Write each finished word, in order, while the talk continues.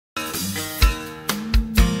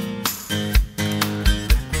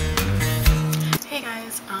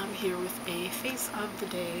here with a face of the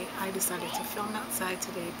day. I decided to film outside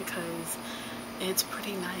today because it's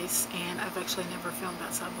pretty nice and I've actually never filmed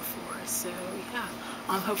outside before. So yeah,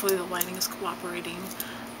 hopefully the lighting is cooperating,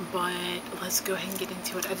 but let's go ahead and get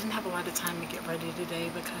into it. I didn't have a lot of time to get ready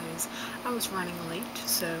today because I was running late.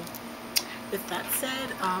 So with that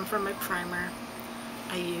said, for my primer,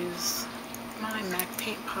 I used my MAC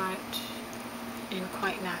paint pot in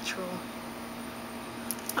Quite Natural.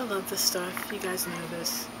 I love this stuff, you guys know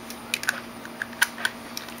this.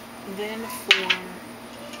 Then for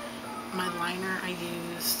my liner, I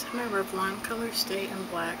used my Revlon Color Stay in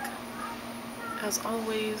Black. As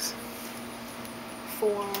always,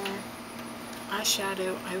 for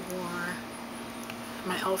eyeshadow, I wore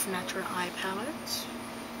my e.l.f. Natural Eye Palette.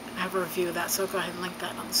 I have a review of that, so I'll go ahead and link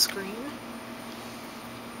that on the screen.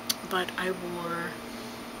 But I wore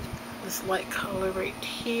this light color right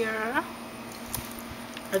here.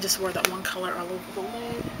 I just wore that one color all over the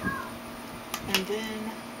lid. And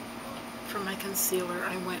then for my concealer,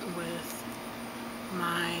 I went with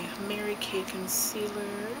my Mary Kay concealer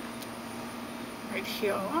right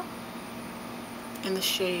here in the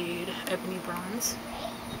shade Ebony Bronze.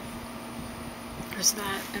 There's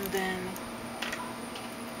that. And then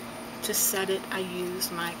to set it, I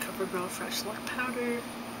used my CoverGirl Fresh Look Powder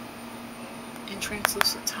in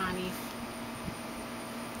Translucent Tawny.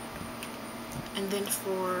 And then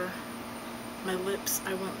for my lips,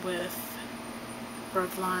 I went with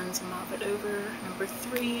Revlon's Mauve It Over number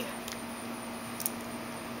 3.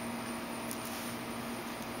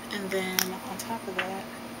 And then on top of that,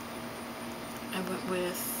 I went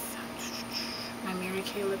with my Mary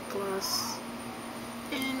Kay lip gloss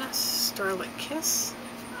in Starlit Kiss.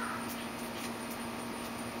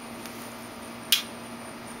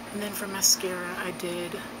 And then for mascara, I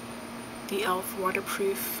did the e.l.f.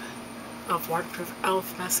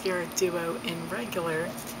 e.l.f. Mascara Duo in regular,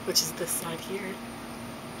 which is this side here.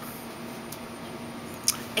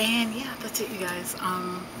 And yeah, that's it, you guys.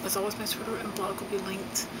 As always, my Twitter and blog will be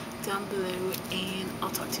linked down below, and I'll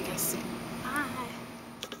talk to you guys soon.